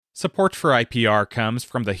Support for IPR comes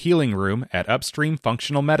from the Healing Room at Upstream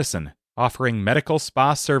Functional Medicine, offering medical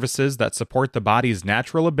spa services that support the body's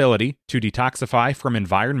natural ability to detoxify from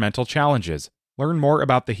environmental challenges. Learn more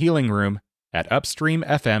about the Healing Room at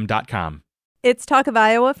upstreamfm.com. It's Talk of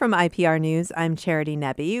Iowa from IPR News. I'm Charity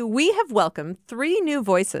Nebbe. We have welcomed 3 new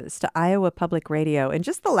voices to Iowa Public Radio in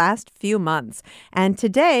just the last few months. And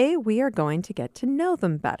today we are going to get to know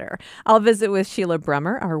them better. I'll visit with Sheila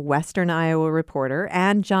Brummer, our Western Iowa reporter,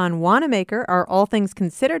 and John Wanamaker, our All Things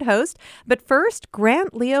Considered host. But first,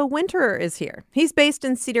 Grant Leo Winterer is here. He's based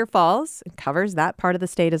in Cedar Falls and covers that part of the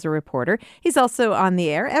state as a reporter. He's also on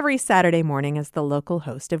the air every Saturday morning as the local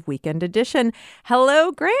host of Weekend Edition.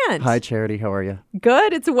 Hello, Grant. Hi, Charity. How are you?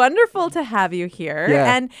 Good. It's wonderful to have you here.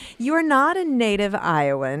 Yeah. And you're not a native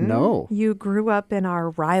Iowan. No. You grew up in our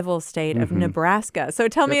rival state of Nebraska. So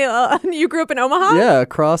tell me, you grew up in Omaha? Yeah,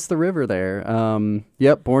 across the river there.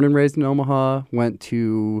 Born and raised in Omaha. Went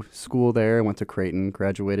to school there. Went to Creighton.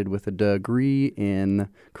 Graduated with a degree in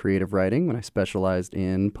creative writing when I specialized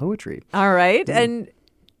in poetry. All right. And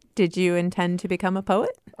did you intend to become a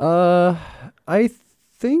poet? I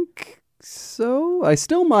think so. I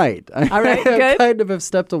still might. All right, I good. kind of have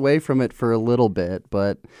stepped away from it for a little bit,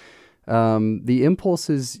 but the impulse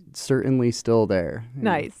is certainly still there.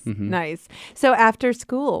 Nice, nice. So after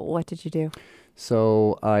school, what did you do?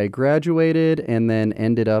 So I graduated and then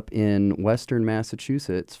ended up in Western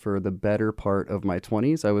Massachusetts for the better part of my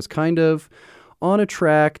 20s. I was kind of on a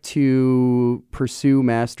track to pursue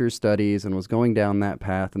master's studies and was going down that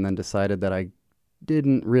path, and then decided that I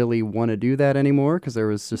didn't really want to do that anymore because there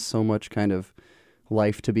was just so much kind of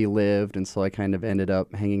life to be lived. And so I kind of ended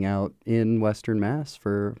up hanging out in Western Mass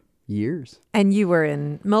for years. And you were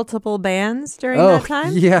in multiple bands during that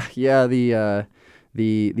time? Yeah.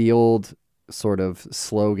 The old sort of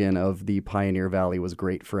slogan of the Pioneer Valley was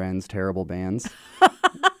great friends, terrible bands.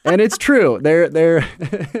 And it's true. They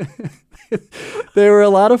were a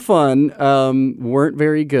lot of fun, weren't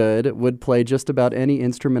very good, would play just about any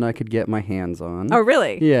instrument I could get my hands on. Oh,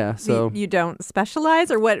 really? Yeah, so... You don't specialize,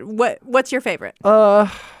 or what's your favorite?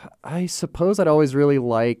 I suppose I really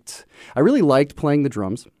liked playing the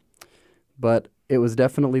drums, but it was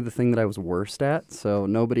definitely the thing that I was worst at, so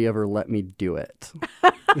nobody ever let me do it.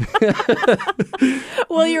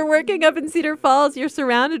 Well, you're working up in Cedar Falls. You're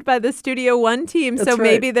surrounded by the Studio One team, so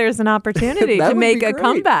maybe there's an opportunity to make a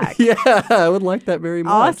comeback. Yeah, I would like that very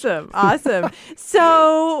much. Awesome.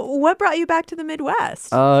 So what brought you back to the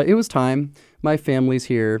Midwest? It was time. My family's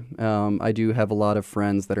here. I do have a lot of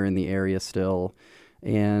friends that are in the area still.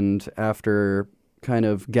 And after kind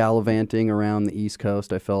of gallivanting around the East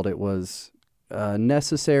Coast, I felt it was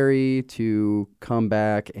necessary to come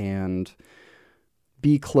back and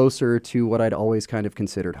be closer to what I'd always kind of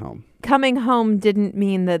considered home. Coming home didn't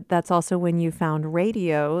mean that that's also when you found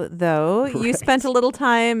radio, though. Right. You spent a little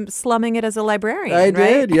time slumming it as a librarian, I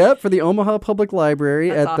did, yep, for the Omaha Public Library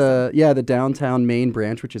that's at the downtown main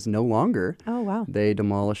branch, which is no longer. Oh, wow. They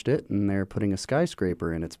demolished it, and they're putting a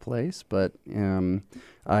skyscraper in its place. But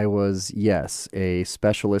I was, yes, a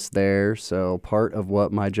specialist there. So part of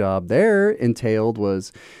what my job there entailed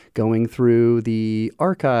was going through the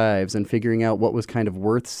archives and figuring out what was kind of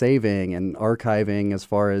worth saving and archiving as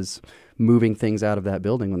far as moving things out of that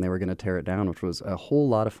building when they were going to tear it down, which was a whole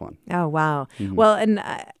lot of fun. Oh, wow. Mm-hmm. Well, and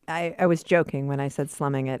I was joking when I said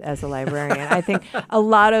slumming it as a librarian. I think a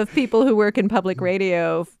lot of people who work in public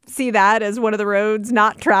radio see that as one of the roads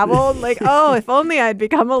not traveled. Like, oh, if only I'd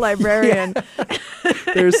become a librarian.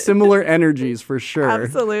 There's similar energies for sure.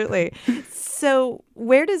 Absolutely. So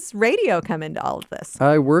where does radio come into all of this?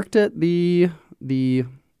 I worked at the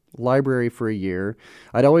library for a year.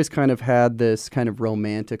 I'd always kind of had this kind of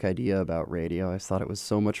romantic idea about radio. I thought it was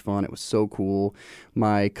so much fun. It was so cool.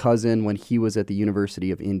 My cousin, when he was at the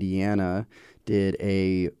University of Indiana, did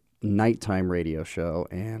a nighttime radio show,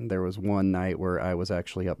 and there was one night where I was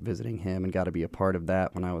actually up visiting him and got to be a part of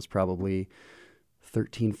that when I was probably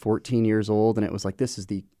 13, 14 years old, and it was like, this is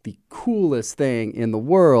the coolest thing in the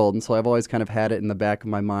world. And so I've always kind of had it in the back of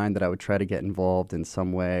my mind that I would try to get involved in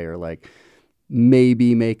some way, or like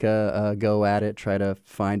maybe make a go at it, try to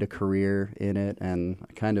find a career in it. And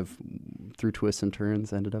I kind of, through twists and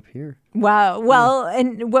turns, ended up here. Wow. Well,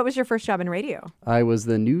 and what was your first job in radio? I was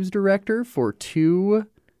the news director for 2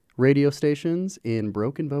 radio stations in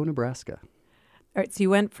Broken Bow, Nebraska. All right. So you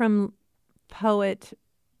went from poet,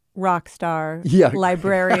 rock star, yeah,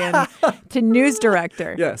 librarian to news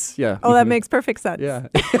director. Yes. Yeah. Oh, that makes perfect sense. Yeah.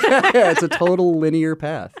 Yeah, it's a total linear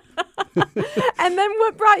path. And then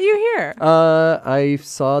what brought you here? I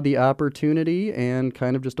saw the opportunity and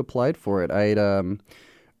kind of just applied for it. I'd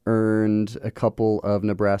earned a couple of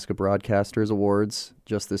Nebraska Broadcasters Awards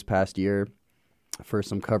just this past year for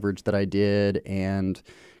some coverage that I did, and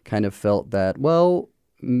kind of felt that, well,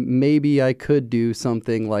 maybe I could do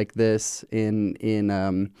something like this in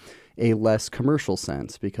a less commercial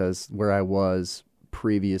sense, because where I was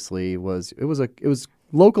previously was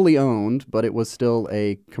locally owned, but it was still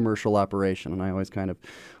a commercial operation, and I always kind of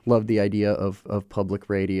loved the idea of public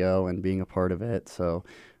radio and being a part of it. So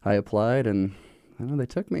I applied, and they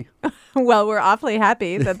took me. Well, we're awfully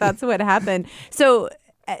happy that that's what happened. So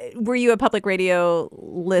were you a public radio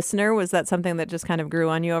listener? Was that something that just kind of grew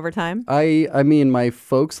on you over time? I mean, my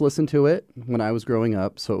folks listened to it when I was growing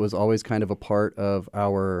up, so it was always kind of a part of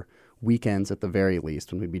our weekends at the very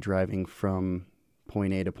least, when we'd be driving from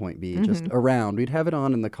point A to point B, just around. We'd have it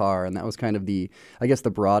on in the car, and that was kind of the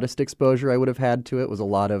broadest exposure I would have had to it. Was a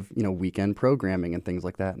lot of, weekend programming and things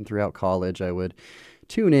like that. And throughout college, I would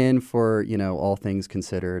tune in for, All Things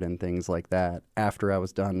Considered and things like that after I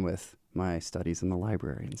was done with my studies in the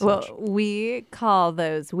library and such. Well, we call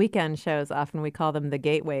those weekend shows, often we call them the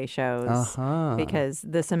gateway shows, because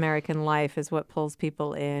This American Life is what pulls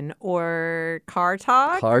people in. Or Car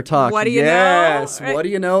Talk. Car Talk, what do you know? Yes, What Do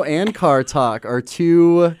You Know and Car Talk are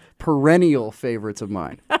two perennial favorites of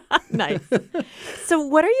mine. Nice. So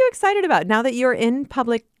what are you excited about now that you're in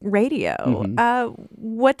public radio?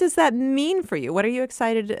 What does that mean for you? What are you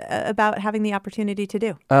excited about having the opportunity to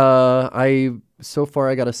do? So far,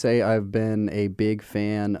 I got to say, I've been a big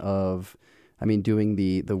fan of, doing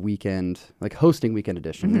the weekend, like hosting Weekend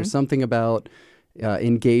Edition. There's something about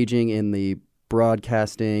engaging in the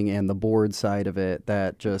broadcasting and the board side of it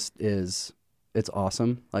that just it's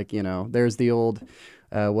awesome. Like, there's the old,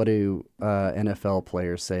 what do NFL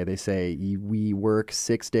players say? They say, we work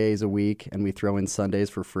 6 days a week and we throw in Sundays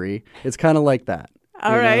for free. It's kind of like that.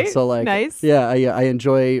 All right. So like, nice. Yeah, I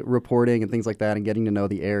enjoy reporting and things like that and getting to know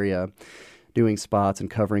the area, doing spots and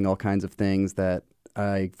covering all kinds of things that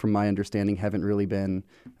from my understanding, haven't really been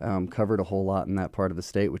covered a whole lot in that part of the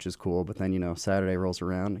state, which is cool. But then, Saturday rolls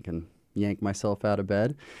around, I can yank myself out of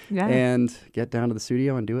bed and get down to the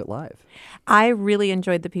studio and do it live. I really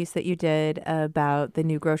enjoyed the piece that you did about the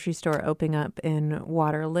new grocery store opening up in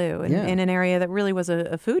Waterloo, in an area that really was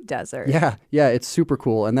a food desert. Yeah, it's super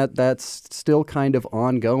cool. And that's still kind of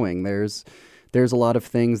ongoing. There's a lot of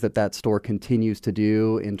things that store continues to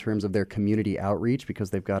do in terms of their community outreach, because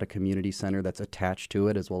they've got a community center that's attached to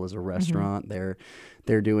it, as well as a restaurant.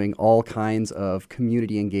 They're doing all kinds of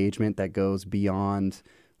community engagement that goes beyond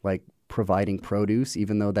like providing produce,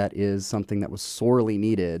 even though that is something that was sorely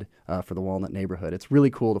needed for the Walnut neighborhood. It's really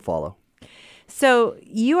cool to follow. So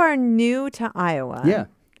you are new to Iowa. Yeah.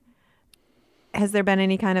 Has there been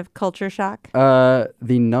any kind of culture shock? The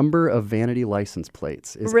number of vanity license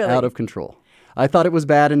plates is out of control. I thought it was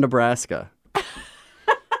bad in Nebraska.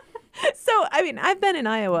 So, I've been in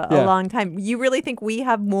Iowa a long time. You really think we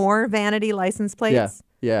have more vanity license plates?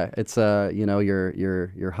 Yeah. It's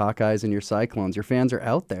your Hawkeyes and your Cyclones. Your fans are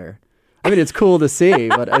out there. It's cool to see,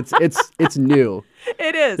 but it's new.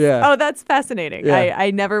 It is. Yeah. Oh, that's fascinating. Yeah.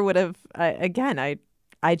 I never would have. I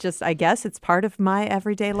guess it's part of my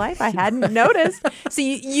everyday life. I hadn't noticed. So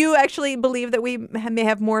you actually believe that we may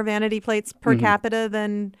have more vanity plates per capita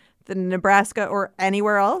than Nebraska or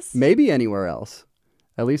anywhere else? Maybe anywhere else.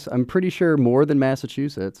 At least I'm pretty sure more than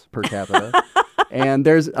Massachusetts per capita. And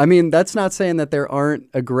that's not saying that there aren't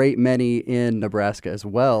a great many in Nebraska as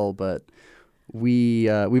well, but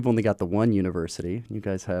we've only got the one university. You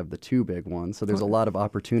guys have the two big ones, so there's a lot of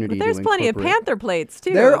opportunity. But there's plenty of Panther plates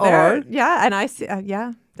too. There are, yeah, and I see.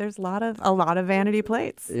 There's a lot of vanity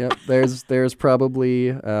plates. Yep, there's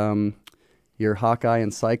probably your Hawkeye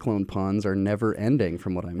and Cyclone puns are never ending,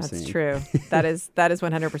 from what I'm seeing. That's true. That is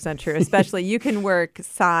 100% true. Especially you can work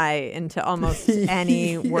 "sigh" into almost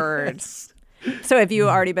any word. So have you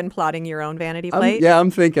already been plotting your own vanity plate?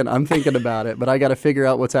 I'm thinking about it, but I got to figure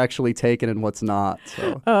out what's actually taken and what's not.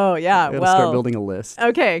 So oh yeah, I got to start building a list.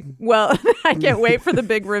 Okay, well, I can't wait for the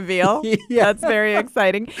big reveal. That's very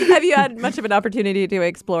exciting. Have you had much of an opportunity to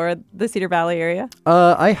explore the Cedar Valley area?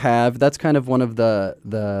 I have. That's kind of one of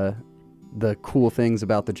the cool things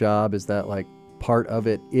about the job, is that like part of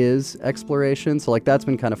it is exploration. So like that's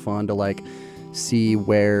been kind of fun to like see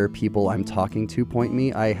where people I'm talking to point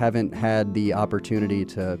me. I haven't had the opportunity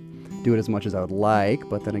to do it as much as I would like,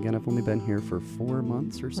 but then again, I've only been here for 4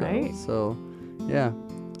 months or so. Right. So, yeah.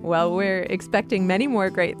 Well, we're expecting many more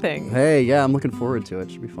great things. Hey, yeah, I'm looking forward to it.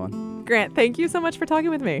 Should be fun. Grant, thank you so much for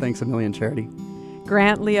talking with me. Thanks a million, Charity.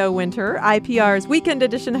 Grant Leo Winter, IPR's Weekend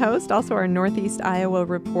Edition host, also our Northeast Iowa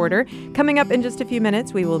reporter. Coming up in just a few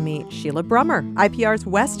minutes, we will meet Sheila Brummer, IPR's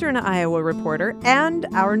Western Iowa reporter, and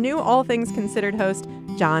our new All Things Considered host,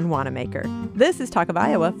 John Wanamaker. This is Talk of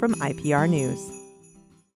Iowa from IPR News.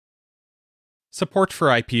 Support for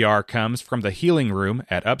IPR comes from the Healing Room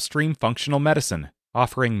at Upstream Functional Medicine,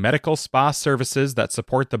 offering medical spa services that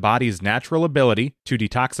support the body's natural ability to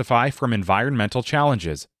detoxify from environmental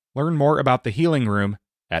challenges. Learn more about the Healing Room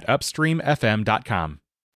at upstreamfm.com.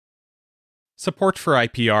 Support for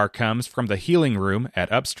IPR comes from the Healing Room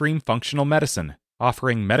at Upstream Functional Medicine,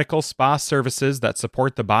 offering medical spa services that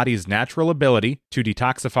support the body's natural ability to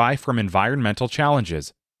detoxify from environmental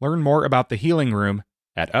challenges. Learn more about the Healing Room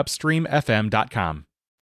at upstreamfm.com.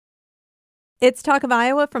 It's Talk of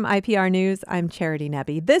Iowa from IPR News. I'm Charity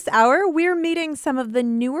Nebbe. This hour, we're meeting some of the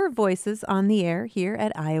newer voices on the air here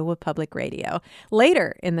at Iowa Public Radio.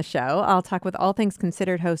 Later in the show, I'll talk with All Things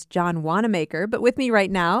Considered host John Wanamaker. But with me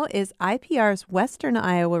right now is IPR's Western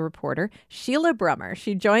Iowa reporter, Sheila Brummer.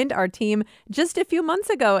 She joined our team just a few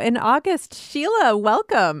months ago in August. Sheila,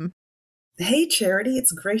 welcome. Hey, Charity,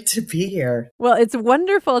 it's great to be here. Well, it's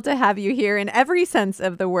wonderful to have you here in every sense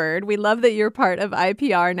of the word. We love that you're part of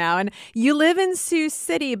IPR now. And you live in Sioux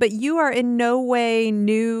City, but you are in no way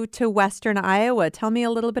new to Western Iowa. Tell me a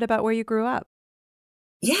little bit about where you grew up.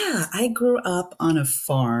 Yeah, I grew up on a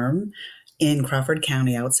farm in Crawford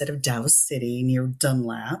County outside of Dow City near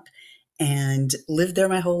Dunlap and lived there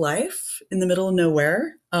my whole life in the middle of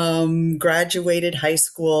nowhere. Graduated high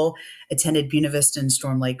school, attended Buena Vista and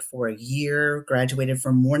Storm Lake for a year, graduated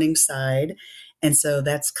from Morningside. And so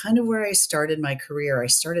that's kind of where I started my career. I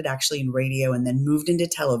started actually in radio and then moved into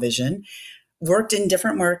television, worked in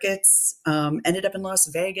different markets, ended up in Las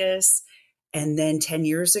Vegas. And then 10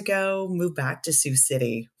 years ago, moved back to Sioux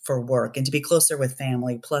City for work and to be closer with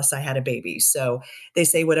family. Plus, I had a baby. So they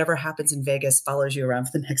say whatever happens in Vegas follows you around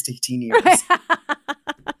for the next 18 years.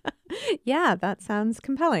 Yeah, that sounds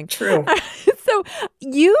compelling. True. So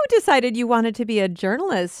you decided you wanted to be a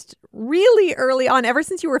journalist really early on. Ever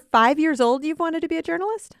since you were 5 years old, you've wanted to be a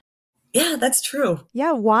journalist? Yeah, that's true.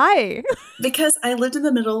 Yeah, why? Because I lived in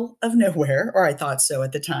the middle of nowhere, or I thought so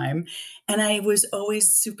at the time. And I was always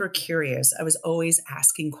super curious. I was always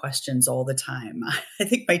asking questions all the time. I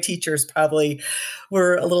think my teachers probably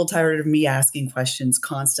were a little tired of me asking questions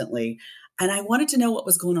constantly. And I wanted to know what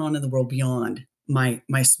was going on in the world beyond my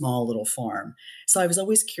small little farm. So I was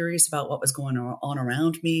always curious about what was going on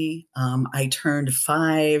around me. I turned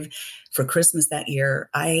 5 for Christmas that year.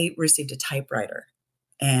 I received a typewriter.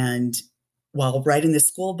 And while riding the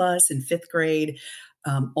school bus in 5th grade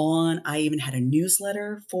I even had a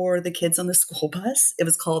newsletter for the kids on the school bus. It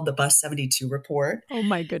was called the Bus 72 Report. Oh,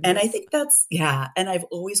 my goodness. And I think and I've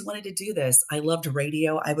always wanted to do this. I loved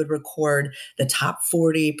radio. I would record the top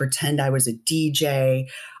 40, pretend I was a DJ.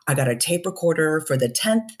 I got a tape recorder for the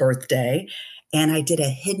 10th birthday, and I did a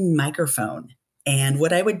hidden microphone. And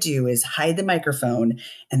what I would do is hide the microphone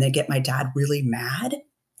and then get my dad really mad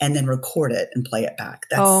and then record it and play it back.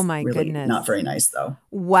 That's oh my really goodness. Not very nice, though.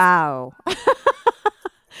 Wow.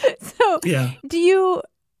 So yeah. Do you,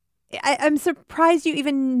 I'm surprised you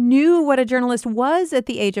even knew what a journalist was at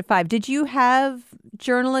the age of 5. Did you have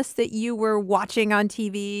journalists that you were watching on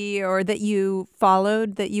TV or that you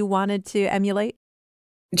followed that you wanted to emulate?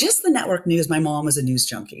 Just the network news. My mom was a news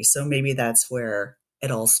junkie, so maybe that's where it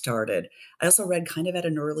all started. I also read kind of at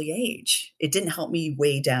an early age. It didn't help me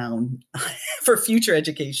way down for future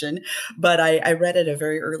education, but I read at a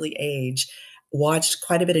very early age, watched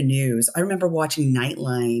quite a bit of news. I remember watching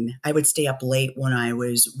Nightline. I would stay up late when I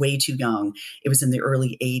was way too young. It was in the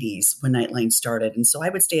early 80s when Nightline started. And so I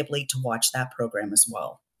would stay up late to watch that program as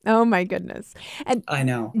well. Oh, my goodness. And I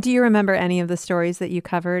know. Do you remember any of the stories that you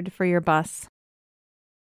covered for your bus?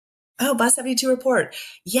 Oh, Bus 72 Report.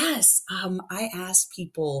 Yes. I asked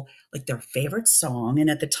people like their favorite song. And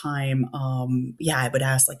at the time, I would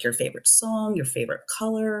ask like your favorite song, your favorite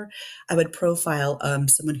color. I would profile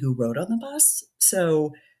someone who rode on the bus.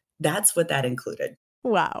 So that's what that included.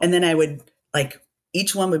 Wow. And then I would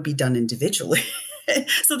each one would be done individually.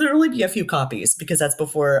 So there'd only be a few copies because that's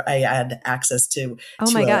before I had access to Oh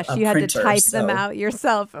my gosh, you had printer, to type them out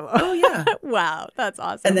yourself. Oh, yeah. Wow, that's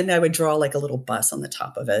awesome. And then I would draw like a little bus on the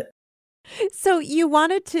top of it. So you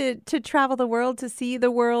wanted to travel the world, to see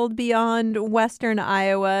the world beyond Western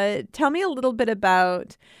Iowa. Tell me a little bit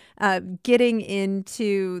about getting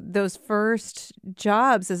into those first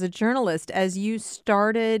jobs as a journalist. As you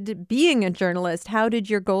started being a journalist, how did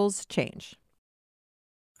your goals change?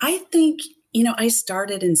 I think I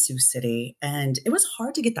started in Sioux City, and it was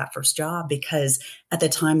hard to get that first job because at the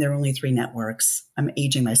time there were only 3 networks. I'm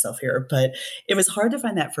aging myself here, but it was hard to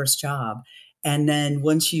find that first job. And then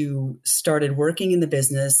once you started working in the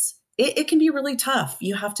business, it can be really tough.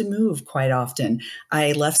 You have to move quite often.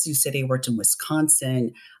 I left Sioux City, worked in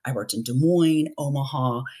Wisconsin, I worked in Des Moines,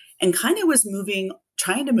 Omaha, and kind of was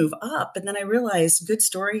trying to move up. And then I realized good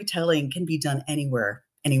storytelling can be done anywhere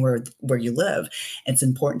where you live. It's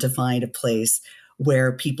important to find a place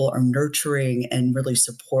where people are nurturing and really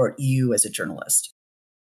support you as a journalist.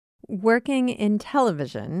 Working in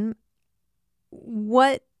television,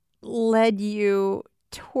 what led you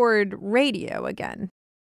toward radio again?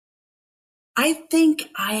 I think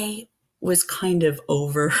I was kind of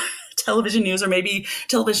over television news, or maybe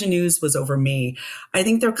television news was over me. I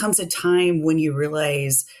think there comes a time when you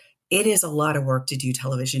realize it is a lot of work to do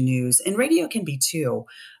television news, and radio can be too,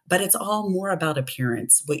 but it's all more about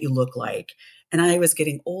appearance, what you look like. And I was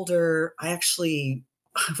getting older. I actually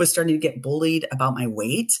was starting to get bullied about my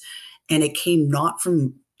weight, and it came not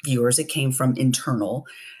from viewers, it came from internal.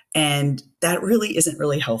 And that really isn't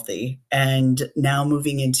really healthy. And now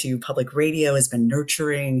moving into public radio has been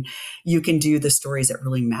nurturing. You can do the stories that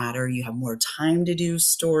really matter. You have more time to do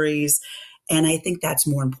stories. And I think that's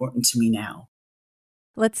more important to me now.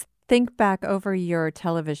 Let's think back over your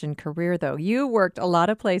television career, though. You worked a lot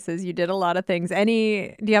of places. You did a lot of things. Do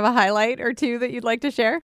you have a highlight or two that you'd like to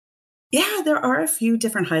share? Yeah, there are a few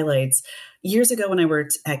different highlights. Years ago when I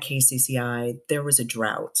worked at KCCI, there was a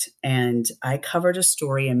drought, and I covered a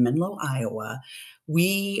story in Menlo, Iowa.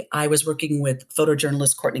 I was working with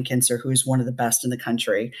photojournalist Courtney Kinser, who's one of the best in the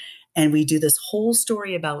country. And we do this whole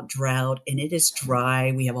story about drought, and it is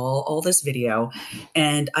dry. We have all this video,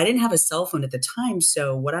 and I didn't have a cell phone at the time.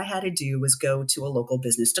 So what I had to do was go to a local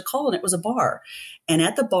business to call, and it was a bar. And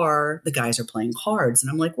at the bar, the guys are playing cards. And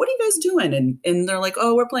I'm like, what are you guys doing? And they're like,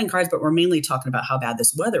 oh, we're playing cards, but we're mainly talking about how bad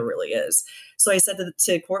this weather really is. So I said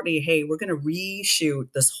to Courtney, hey, we're going to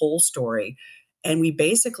reshoot this whole story. And we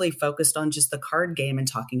basically focused on just the card game and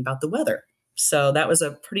talking about the weather. So that was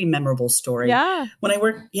a pretty memorable story. Yeah. When I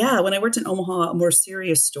worked in Omaha, a more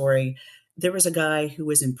serious story, there was a guy who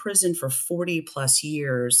was in prison for 40 plus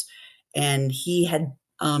years, and he had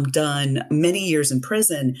done many years in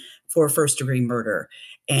prison for first degree murder.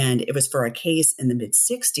 And it was for a case in the mid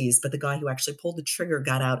 60s, but the guy who actually pulled the trigger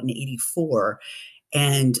got out in 84.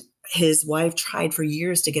 And his wife tried for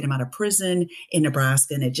years to get him out of prison in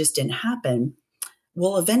Nebraska, and it just didn't happen.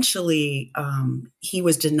 Well, eventually, he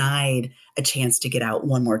was denied a chance to get out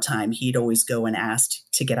one more time. He'd always go and asked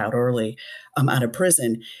to get out early out of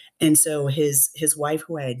prison. And so his wife,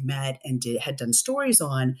 who I had met and had done stories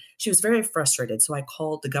on, she was very frustrated. So I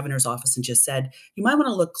called the governor's office and just said, you might want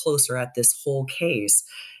to look closer at this whole case.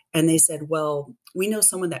 And they said, well, we know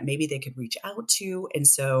someone that maybe they could reach out to. And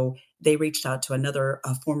so they reached out to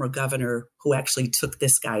a former governor who actually took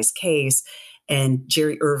this guy's case. And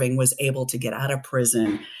Jerry Irving was able to get out of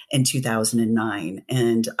prison in 2009.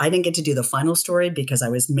 And I didn't get to do the final story because I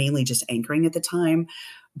was mainly just anchoring at the time.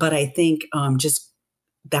 But I think just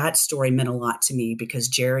that story meant a lot to me because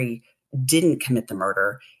Jerry didn't commit the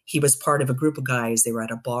murder. He was part of a group of guys. They were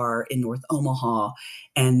at a bar in North Omaha,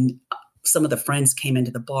 and some of the friends came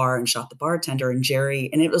into the bar and shot the bartender, and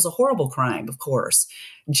it was a horrible crime, of course.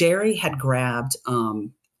 Jerry had grabbed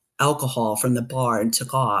alcohol from the bar and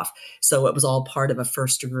took off. So it was all part of a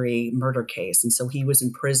first degree murder case. And so he was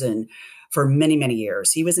in prison for many, many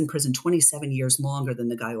years. He was in prison 27 years longer than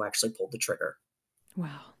the guy who actually pulled the trigger.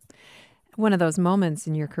 Wow. One of those moments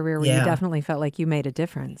in your career where you definitely felt like you made a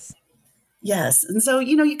difference. Yes. And so,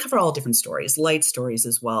 you cover all different stories, light stories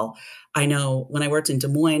as well. I know when I worked in Des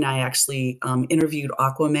Moines, I actually interviewed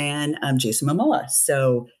Aquaman, Jason Momoa.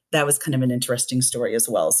 So that was kind of an interesting story as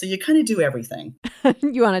well. So you kind of do everything.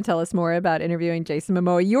 You want to tell us more about interviewing Jason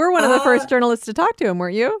Momoa? You were one of the first journalists to talk to him,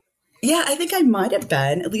 weren't you? Yeah, I think I might have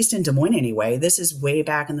been, at least in Des Moines anyway. This is way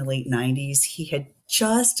back in the late 90s. He had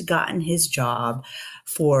just gotten his job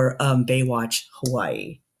for Baywatch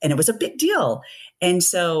Hawaii, and it was a big deal. And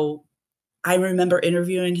so I remember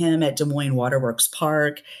interviewing him at Des Moines Waterworks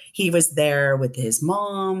Park. He was there with his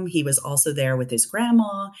mom. He was also there with his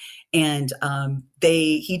grandma. And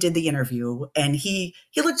he did the interview, and he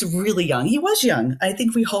looked really young. He was young. I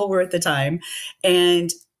think we all were at the time. And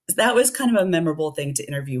that was kind of a memorable thing to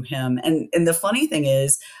interview him. And the funny thing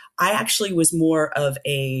is, I actually was more of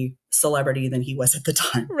a celebrity than he was at the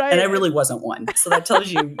time. Right. And I really wasn't one. So that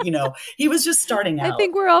tells you, he was just starting out. I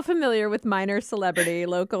think we're all familiar with minor celebrity,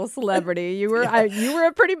 local celebrity. You were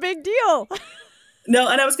a pretty big deal. No,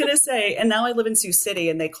 and I was going to say, and now I live in Sioux City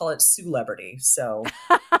and they call it Sioux-lebrity. So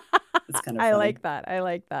It's kind of I funny. like that. I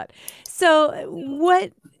like that. So,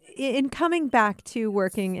 what in coming back to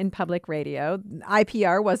working in public radio,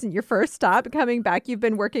 IPR wasn't your first stop. Coming back, you've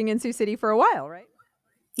been working in Sioux City for a while, right?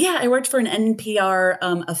 Yeah, I worked for an NPR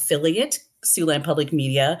affiliate, Siouxland Public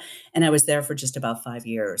Media, and I was there for just about 5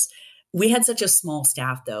 years. We had such a small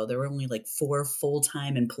staff, though. There were only like 4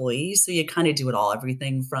 full-time employees. So you kind of do it all,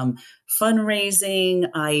 everything from fundraising.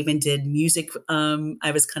 I even did music.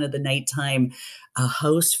 I was kind of the nighttime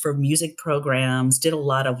host for music programs, did a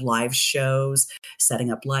lot of live shows,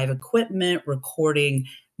 setting up live equipment, recording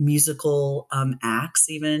musical acts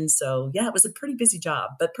even. So yeah, it was a pretty busy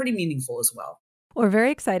job, but pretty meaningful as well. We're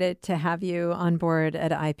very excited to have you on board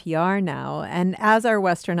at IPR now. And as our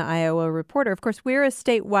Western Iowa reporter, of course, we're a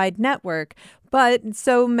statewide network, but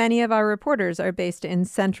so many of our reporters are based in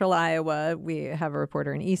central Iowa. We have a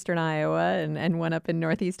reporter in eastern Iowa and one up in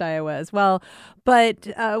northeast Iowa as well. But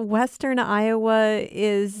Western Iowa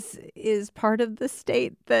is part of the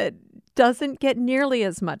state that doesn't get nearly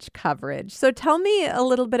as much coverage. So tell me a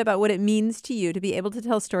little bit about what it means to you to be able to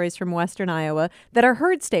tell stories from Western Iowa that are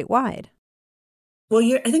heard statewide. Well,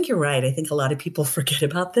 I think you're right. I think a lot of people forget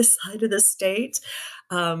about this side of the state.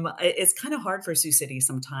 It's kind of hard for Sioux City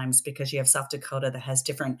sometimes because you have South Dakota that has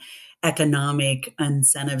different economic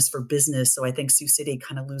incentives for business. So I think Sioux City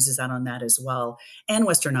kind of loses out on that as well. And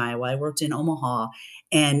Western Iowa. I worked in Omaha.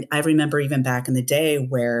 And I remember even back in the day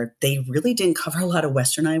where they really didn't cover a lot of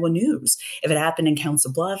Western Iowa news. If it happened in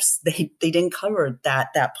Council Bluffs, they didn't cover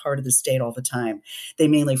that part of the state all the time. They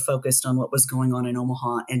mainly focused on what was going on in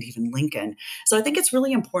Omaha and even Lincoln. So I think it's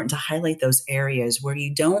really important to highlight those areas where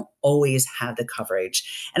you don't always have the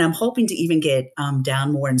coverage. And I'm hoping to even get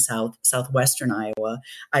down more in southwestern Iowa.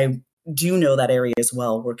 I do know that area as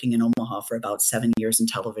well, working in Omaha for about 7 years in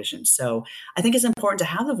television. So I think it's important to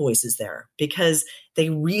have the voices there because they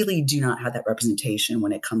really do not have that representation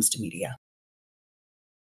when it comes to media.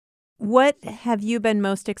 What have you been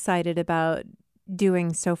most excited about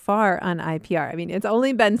doing so far on IPR? I mean, it's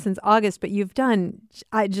only been since August, but you've done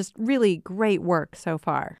just really great work so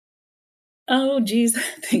far. Oh, geez.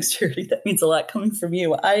 Thanks, Charity. That means a lot coming from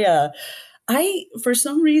you. I, for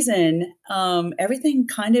some reason, everything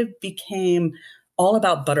kind of became all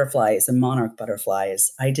about butterflies and monarch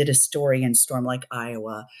butterflies. I did a story in Storm Lake,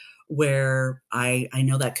 Iowa, where I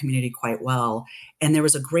know that community quite well. And there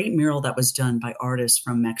was a great mural that was done by artists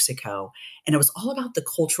from Mexico. And it was all about the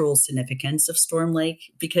cultural significance of Storm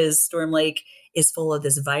Lake because Storm Lake is full of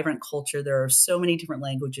this vibrant culture. There are so many different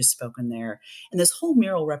languages spoken there. And this whole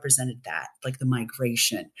mural represented that, like the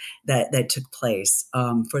migration that took place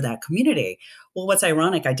for that community. Well, what's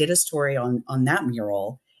ironic, I did a story on that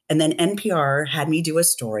mural, and then NPR had me do a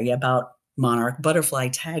story about monarch butterfly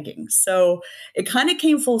tagging. So it kind of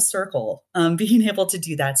came full circle, being able to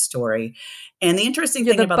do that story. And the interesting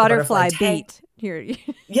thing about the butterfly beat here.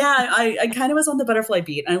 Yeah, I kind of was on the butterfly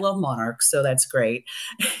beat. I love monarchs, so that's great.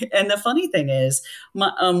 And the funny thing is,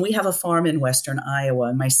 we have a farm in Western Iowa,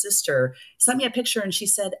 and my sister sent me a picture, and she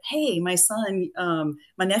said, "Hey, my son,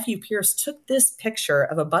 my nephew Pierce took this picture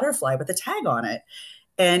of a butterfly with a tag on it."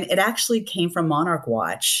 And it actually came from Monarch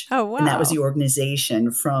Watch. Oh, wow. And that was the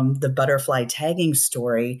organization from the butterfly tagging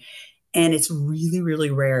story. And it's really,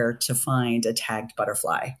 really rare to find a tagged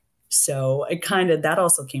butterfly. So that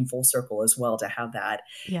also came full circle as well to have that.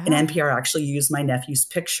 Yeah. And NPR actually used my nephew's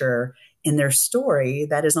picture in their story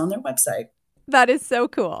that is on their website. That is so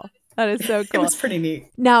cool. That is so cool. It was pretty neat.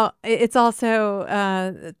 Now, it's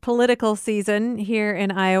also political season here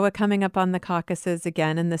in Iowa, coming up on the caucuses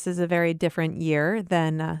again, and this is a very different year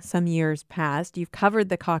than some years past. You've covered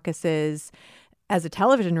the caucuses as a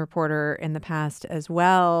television reporter in the past as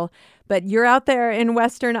well, but you're out there in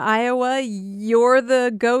Western Iowa. You're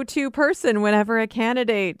the go-to person whenever a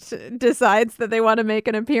candidate decides that they want to make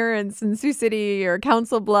an appearance in Sioux City or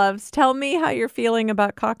Council Bluffs. Tell me how you're feeling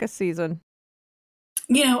about caucus season.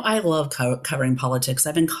 You know, I love covering politics.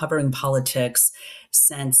 I've been covering politics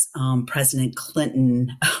since President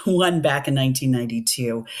Clinton won back in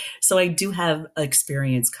 1992. So I do have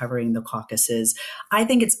experience covering the caucuses. I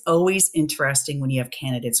think it's always interesting when you have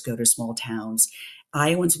candidates go to small towns.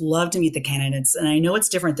 Iowans love to meet the candidates, and I know it's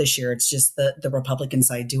different this year. It's just the Republican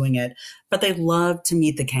side doing it, but they love to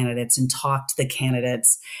meet the candidates and talk to the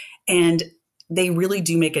candidates. And they really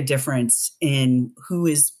do make a difference in who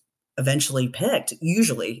is eventually picked.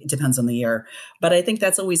 Usually it depends on the year, but I think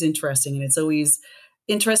that's always interesting. And it's always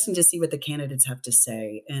interesting to see what the candidates have to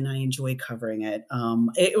say. And I enjoy covering it.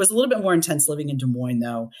 It was a little bit more intense living in Des Moines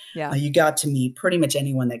though. Yeah. You got to meet pretty much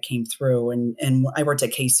anyone that came through. And I worked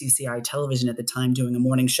at KCCI television at the time doing a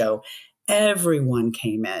morning show. everyone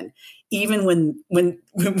came in. Even when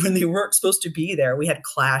they weren't supposed to be there, we had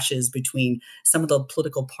clashes between some of the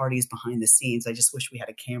political parties behind the scenes. I just wish we had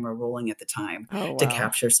a camera rolling at the time to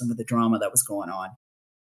capture some of the drama that was going on.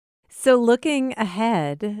 So looking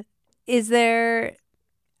ahead, is there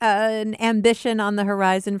an ambition on the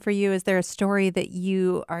horizon for you? Is there a story that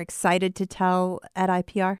you are excited to tell at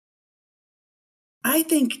IPR? I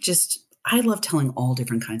think I love telling all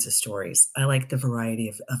different kinds of stories. I like the variety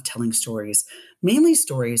of telling stories, mainly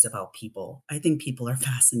stories about people. I think people are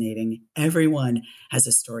fascinating. Everyone has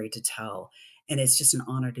a story to tell. And it's just an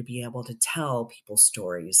honor to be able to tell people's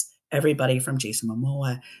stories. Everybody from Jason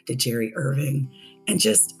Momoa to Jerry Irving. And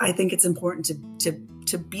I think it's important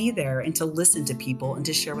to be there and to listen to people and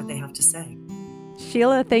to share what they have to say.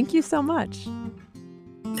 Sheila, thank you so much.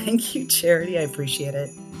 Thank you, Charity. I appreciate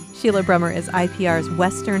it. Sheila Brummer is IPR's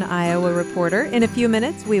Western Iowa reporter. In a few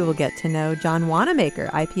minutes, we will get to know John Wanamaker,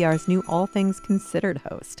 IPR's new All Things Considered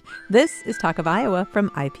host. This is Talk of Iowa from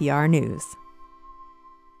IPR News.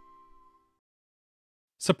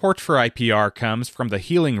 Support for IPR comes from the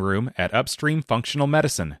Healing Room at Upstream Functional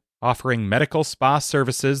Medicine, offering medical spa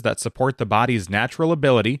services that support the body's natural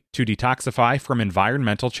ability to detoxify from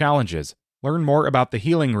environmental challenges. Learn more about the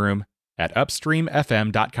Healing Room at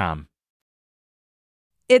upstreamfm.com.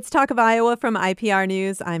 It's Talk of Iowa from IPR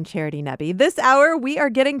News. I'm Charity Nebbe. This hour, we are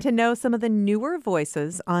getting to know some of the newer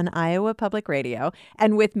voices on Iowa Public Radio.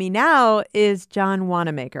 And with me now is John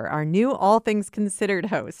Wanamaker, our new All Things Considered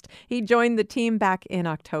host. He joined the team back in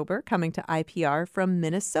October, coming to IPR from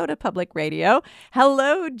Minnesota Public Radio.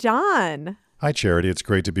 Hello, John. Hi, Charity. It's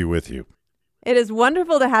great to be with you. It is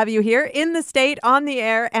wonderful to have you here in the state, on the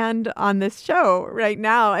air, and on this show right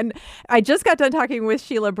now. And I just got done talking with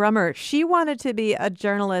Sheila Brummer. She wanted to be a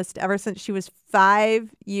journalist ever since she was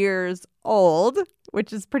 5 years old,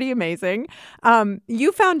 which is pretty amazing.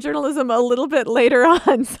 You found journalism a little bit later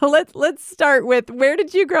on. So let's start with, where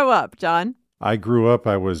did you grow up, John? I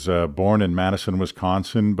was born in Madison,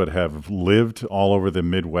 Wisconsin, but have lived all over the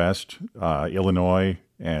Midwest, Illinois,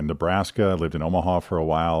 and Nebraska. I lived in Omaha for a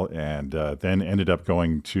while, and then ended up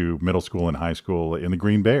going to middle school and high school in the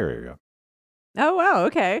Green Bay area. Oh, wow.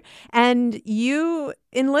 Okay. And you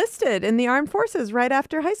enlisted in the armed forces right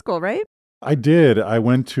after high school, right? I did. I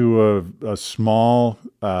went to a small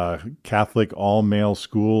Catholic all-male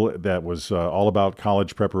school that was all about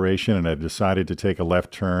college preparation, and I decided to take a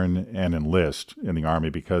left turn and enlist in the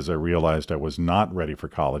Army because I realized I was not ready for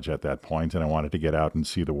college at that point, and I wanted to get out and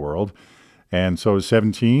see the world. And so I was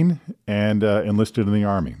 17 and enlisted in the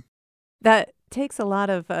Army. That takes a lot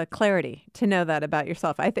of clarity to know that about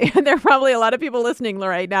yourself. I think there are probably a lot of people listening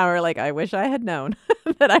right now who are like, I wish I had known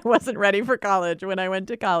that I wasn't ready for college when I went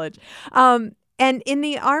to college. And in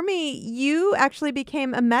the Army, you actually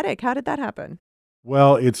became a medic. How did that happen?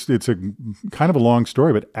 Well, it's a kind of a long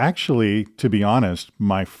story, but actually, to be honest,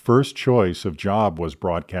 my first choice of job was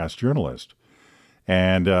broadcast journalist.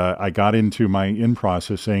 And I got into my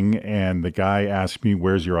in-processing, and the guy asked me,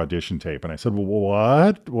 "Where's your audition tape?" And I said,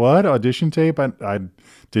 "Well, what audition tape?" I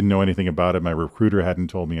didn't know anything about it. My recruiter hadn't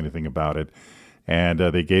told me anything about it. And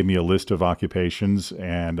they gave me a list of occupations,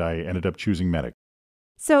 and I ended up choosing medic.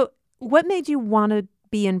 So what made you want to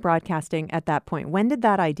be in broadcasting at that point? When did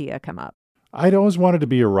that idea come up? I'd always wanted to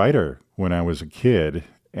be a writer when I was a kid.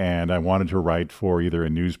 And I wanted to write for either a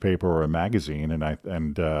newspaper or a magazine, and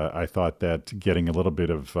I thought that getting a little bit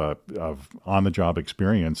of on-the-job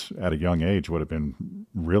experience at a young age would have been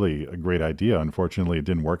really a great idea. Unfortunately, it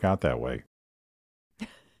didn't work out that way.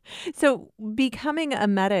 So, becoming a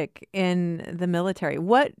medic in the military,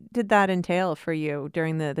 what did that entail for you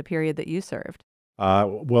during the period that you served?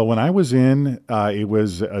 Well, when I was in, it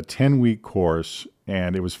was a 10-week course,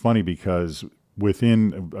 and it was funny because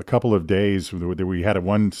within a couple of days, we had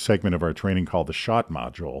one segment of our training called the shot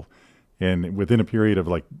module. And within a period of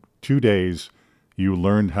like 2 days, you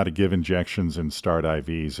learned how to give injections and start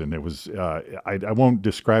IVs. And it was, I won't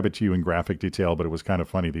describe it to you in graphic detail, but it was kind of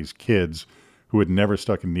funny. These kids who had never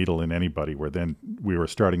stuck a needle in anybody we were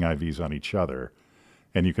starting IVs on each other.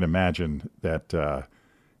 And you can imagine that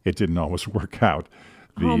it didn't always work out.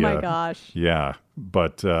 Oh my gosh. Yeah.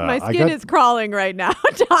 But my skin is crawling right now,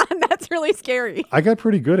 John. That's really scary. I got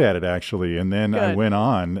pretty good at it, actually. And then I went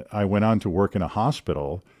on to work in a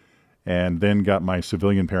hospital and then got my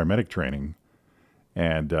civilian paramedic training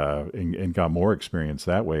and got more experience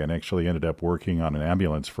that way, and actually ended up working on an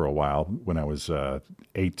ambulance for a while when I was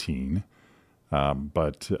 18.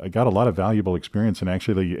 But I got a lot of valuable experience and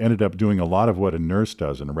actually ended up doing a lot of what a nurse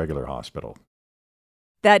does in a regular hospital.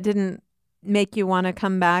 That didn't make you want to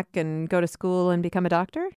come back and go to school and become a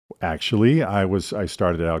doctor? Actually, I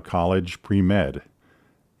started out college pre-med,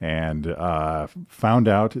 and found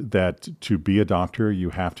out that to be a doctor, you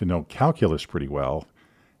have to know calculus pretty well.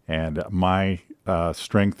 And my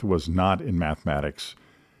strength was not in mathematics.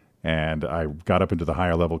 And I got up into the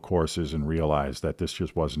higher level courses and realized that this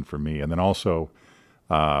just wasn't for me. And then also,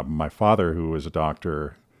 my father, who was a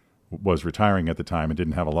doctor, was retiring at the time and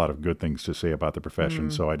didn't have a lot of good things to say about the profession.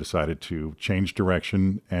 So I decided to change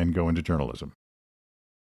direction and go into journalism.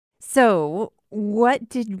 So what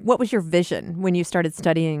was your vision when you started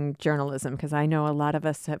studying journalism? Because I know a lot of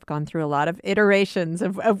us have gone through a lot of iterations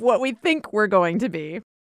of what we think we're going to be.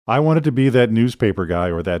 I wanted to be that newspaper guy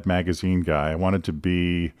or that magazine guy. I wanted to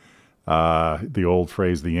be the old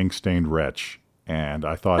phrase, the ink-stained wretch. And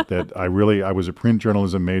I thought that I was a print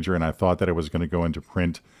journalism major, and I thought that I was going to go into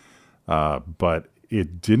print. But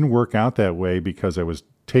it didn't work out that way because I was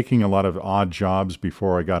taking a lot of odd jobs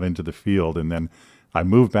before I got into the field. And then I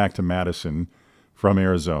moved back to Madison from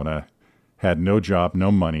Arizona, had no job,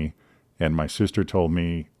 no money. And my sister told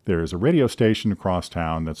me there's a radio station across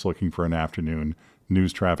town that's looking for an afternoon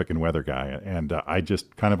news, traffic, and weather guy. And I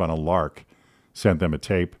just kind of on a lark sent them a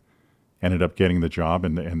tape, ended up getting the job.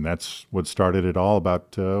 And that's what started it all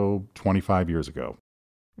about 25 years ago.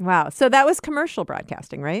 Wow. So that was commercial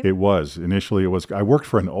broadcasting, right? It was. Initially, I worked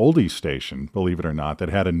for an oldies station, believe it or not, that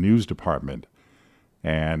had a news department.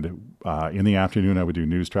 And in the afternoon, I would do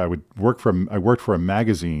news. I worked for a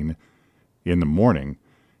magazine in the morning,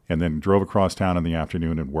 and then drove across town in the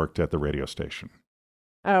afternoon and worked at the radio station.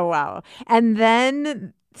 Oh, wow. And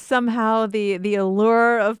then somehow the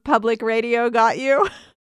allure of public radio got you?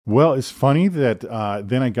 Well, it's funny that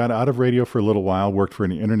then I got out of radio for a little while, worked for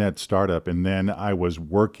an internet startup, and then I was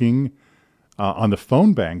working on the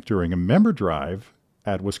phone bank during a member drive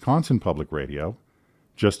at Wisconsin Public Radio,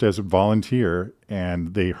 just as a volunteer,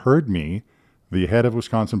 and they heard me. The head of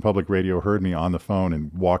Wisconsin Public Radio heard me on the phone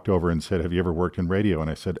and walked over and said, "Have you ever worked in radio?" And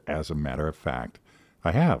I said, "As a matter of fact,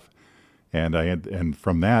 I have." And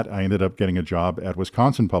from that, I ended up getting a job at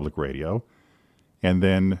Wisconsin Public Radio. And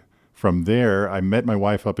then from there, I met my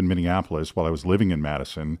wife up in Minneapolis while I was living in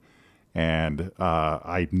Madison. And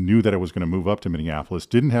I knew that I was going to move up to Minneapolis.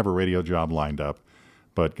 Didn't have a radio job lined up,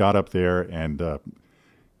 but got up there and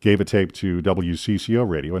gave a tape to WCCO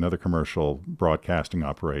Radio, another commercial broadcasting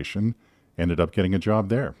operation. Ended up getting a job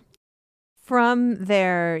there. From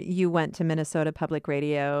there, you went to Minnesota Public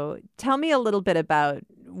Radio. Tell me a little bit about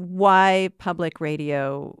why public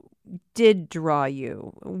radio did draw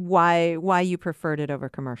you, why you preferred it over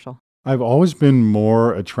commercial. I've always been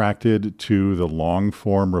more attracted to the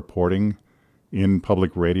long-form reporting in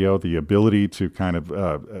public radio, the ability to kind of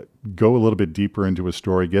go a little bit deeper into a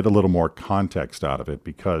story, get a little more context out of it,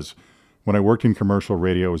 because when I worked in commercial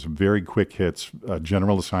radio, it was very quick hits,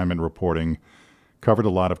 general assignment reporting, covered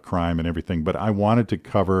a lot of crime and everything, but I wanted to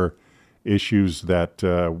cover issues that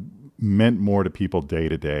meant more to people day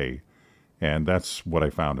to day. And that's what I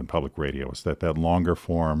found in public radio, is that longer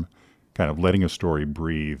form, kind of letting a story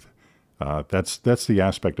breathe. That's the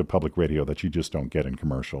aspect of public radio that you just don't get in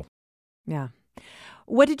commercial. Yeah.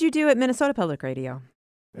 What did you do at Minnesota Public Radio?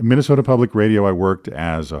 At Minnesota Public Radio, I worked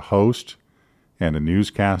as a host and a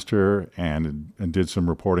newscaster and did some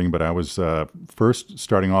reporting, but I was first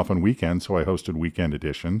starting off on weekends, so I hosted Weekend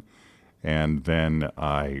Edition. And then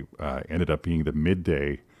I ended up being the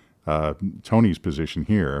midday, Tony's position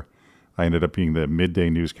here. I ended up being the midday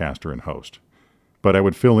newscaster and host. But I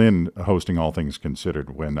would fill in hosting All Things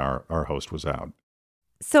Considered when our host was out.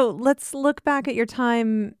 So let's look back at your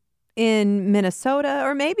time in Minnesota,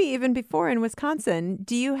 or maybe even before in Wisconsin.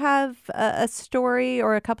 Do you have a story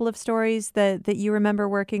or a couple of stories that you remember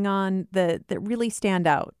working on that really stand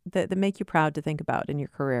out, that make you proud to think about in your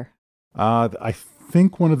career? I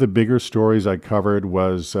think one of the bigger stories I covered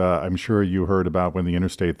was, I'm sure you heard about when the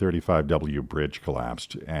Interstate 35W bridge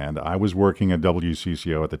collapsed. And I was working at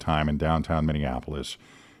WCCO at the time in downtown Minneapolis,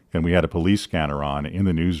 and we had a police scanner on in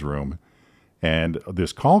the newsroom. And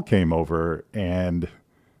this call came over, and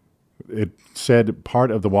it said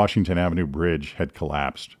part of the Washington Avenue Bridge had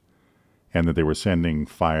collapsed and that they were sending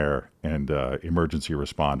fire and emergency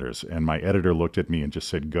responders. And my editor looked at me and just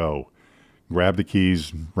said, "Go." Grabbed the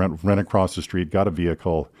keys, ran across the street, got a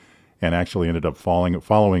vehicle, and actually ended up following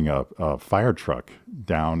a fire truck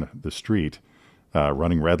down the street,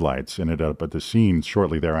 running red lights. Ended up at the scene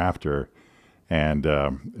shortly thereafter and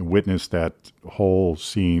witnessed that whole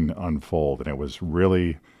scene unfold. And it was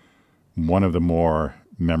really one of the more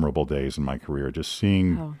memorable days in my career, just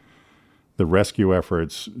seeing the rescue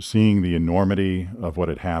efforts, seeing the enormity of what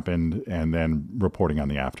had happened, and then reporting on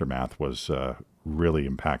the aftermath was really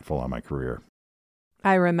impactful on my career.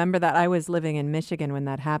 I remember that. I was living in Michigan when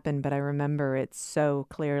that happened, but I remember it so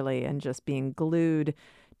clearly and just being glued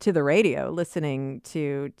to the radio, listening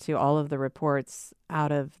to all of the reports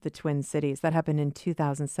out of the Twin Cities. That happened in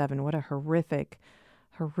 2007. What a horrific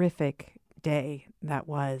day that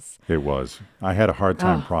was. It was. I had a hard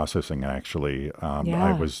time processing, actually.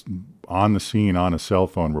 I was on the scene on a cell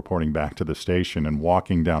phone reporting back to the station and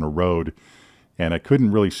walking down a road, and I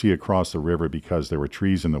couldn't really see across the river because there were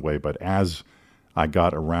trees in the way. But as I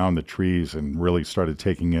got around the trees and really started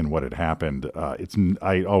taking in what had happened,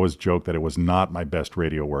 I always joke that it was not my best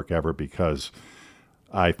radio work ever, because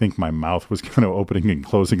I think my mouth was kind of opening and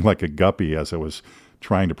closing like a guppy as I was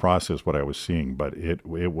trying to process what I was seeing. But it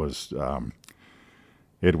was a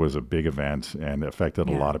big event and affected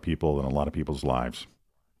a lot of people and a lot of people's lives.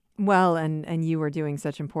 Well, and you were doing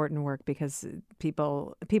such important work because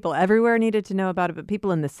people everywhere needed to know about it, but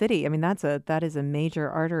people in the city, I mean, that is a major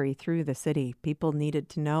artery through the city. People needed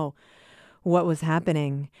to know what was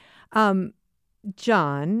happening.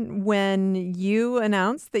 John, when you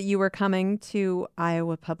announced that you were coming to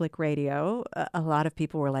Iowa Public Radio, a lot of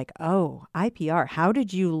people were like, oh, IPR, how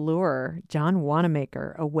did you lure John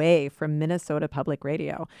Wanamaker away from Minnesota Public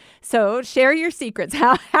Radio? So share your secrets.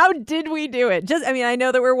 How did we do it? I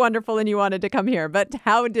know that we're wonderful and you wanted to come here, but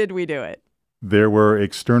how did we do it? There were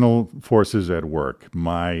external forces at work.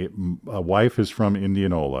 My wife is from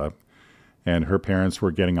Indianola, and her parents were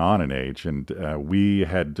getting on in age, and we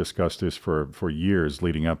had discussed this for years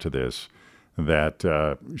leading up to this,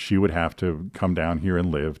 that she would have to come down here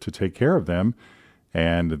and live to take care of them,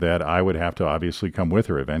 and that I would have to obviously come with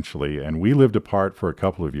her eventually. And we lived apart for a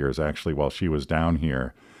couple of years, actually, while she was down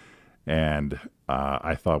here. And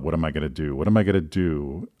I thought, what am I going to do? What am I going to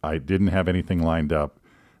do? I didn't have anything lined up.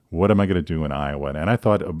 What am I going to do in Iowa? And I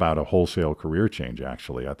thought about a wholesale career change,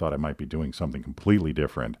 actually. I thought I might be doing something completely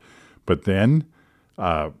different. But then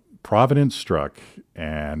Providence struck,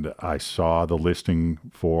 and I saw the listing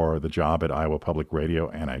for the job at Iowa Public Radio,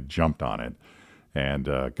 and I jumped on it and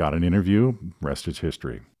got an interview. Rest is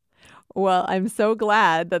history. Well, I'm so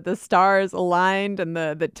glad that the stars aligned and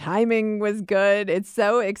the timing was good. It's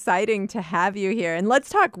so exciting to have you here. And let's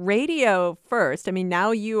talk radio first. I mean,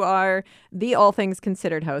 now you are the All Things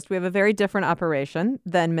Considered host. We have a very different operation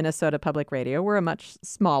than Minnesota Public Radio. We're a much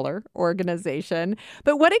smaller organization.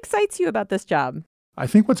 But what excites you about this job? I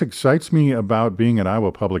think what excites me about being at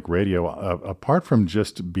Iowa Public Radio, apart from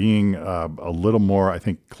just being a little more, I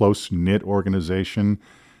think, close-knit organization,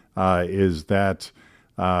 is that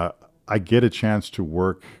I get a chance to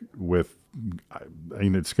work with,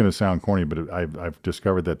 it's going to sound corny, but I've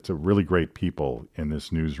discovered that really great people in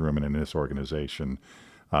this newsroom and in this organization.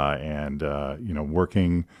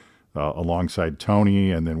 Working alongside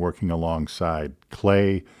Tony and then working alongside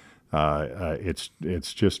Clay, it's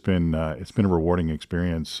just been a rewarding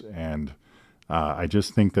experience. And I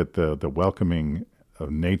just think that the welcoming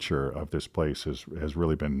nature of this place has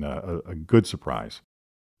really been a good surprise.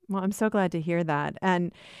 Well, I'm so glad to hear that.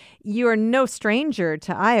 And you are no stranger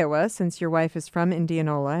to Iowa since your wife is from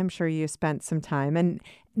Indianola. I'm sure you spent some time. And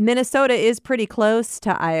Minnesota is pretty close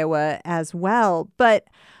to Iowa as well. But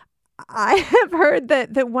I have heard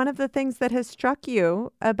that one of the things that has struck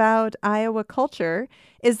you about Iowa culture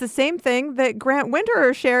is the same thing that Grant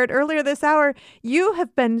Winterer shared earlier this hour. You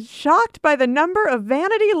have been shocked by the number of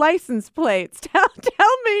vanity license plates.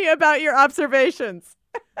 Tell me about your observations.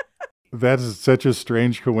 That is such a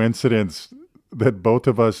strange coincidence that both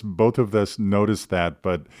of us noticed that.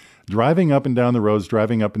 But driving up and down the roads,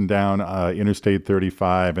 driving up and down Interstate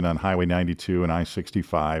 35 and on Highway 92 and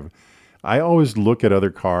I-65, I always look at other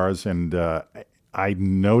cars, and I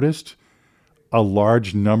noticed a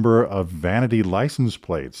large number of vanity license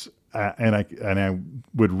plates. And I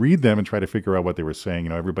would read them and try to figure out what they were saying. You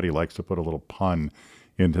know, everybody likes to put a little pun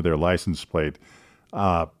into their license plate.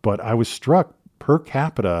 But I was struck per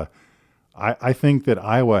capita. I think that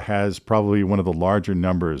Iowa has probably one of the larger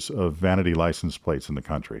numbers of vanity license plates in the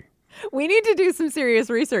country. We need to do some serious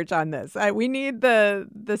research on this. We need the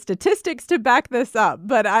statistics to back this up.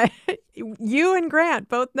 But you and Grant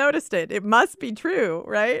both noticed it. It must be true,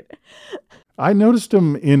 right? I noticed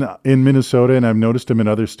them in Minnesota, and I've noticed them in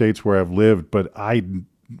other states where I've lived, but I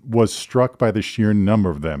was struck by the sheer number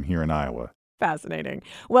of them here in Iowa. Fascinating.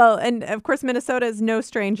 Well, and of course, Minnesota is no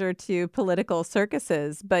stranger to political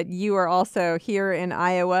circuses, but you are also here in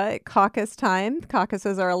Iowa at caucus time.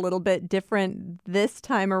 Caucuses are a little bit different this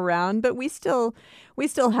time around, but we still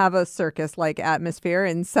have a circus-like atmosphere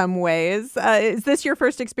in some ways. Is this your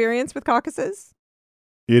first experience with caucuses?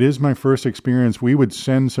 It is my first experience. We would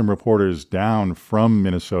send some reporters down from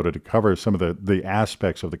Minnesota to cover some of the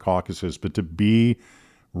aspects of the caucuses, but to be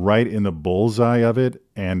right in the bullseye of it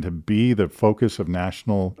and to be the focus of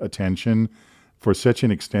national attention, for such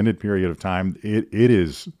an extended period of time, it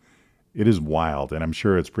is wild, and I'm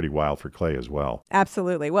sure it's pretty wild for Clay as well.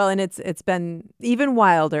 Absolutely. Well, and it's been even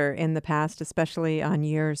wilder in the past, especially on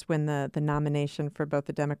years when the nomination for both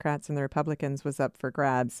the Democrats and the Republicans was up for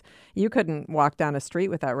grabs. You couldn't walk down a street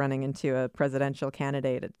without running into a presidential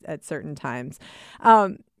candidate at certain times.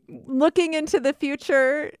 Looking into the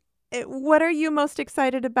future, what are you most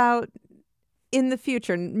excited about in the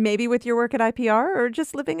future? Maybe with your work at IPR or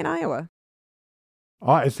just living in Iowa?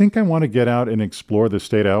 I think I want to get out and explore the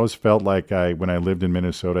state. I always felt like when I lived in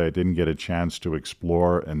Minnesota, I didn't get a chance to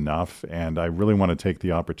explore enough, and I really want to take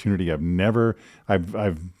the opportunity.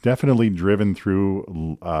 I've definitely driven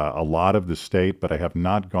through a lot of the state, but I have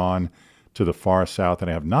not gone to the far south, and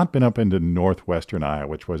I have not been up into northwestern Iowa,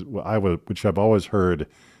 which I've always heard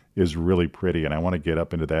is really pretty, and I want to get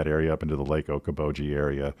up into that area, up into the Lake Okoboji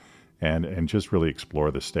area, and just really explore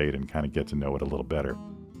the state and kind of get to know it a little better.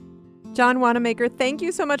 John Wanamaker, thank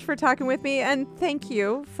you so much for talking with me, and thank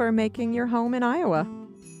you for making your home in Iowa.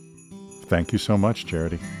 Thank you so much,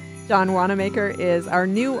 Charity. John Wanamaker is our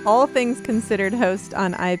new All Things Considered host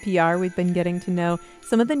on IPR. We've been getting to know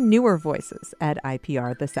some of the newer voices at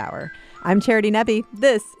IPR this hour. I'm Charity Nebbe.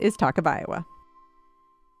 This is Talk of Iowa.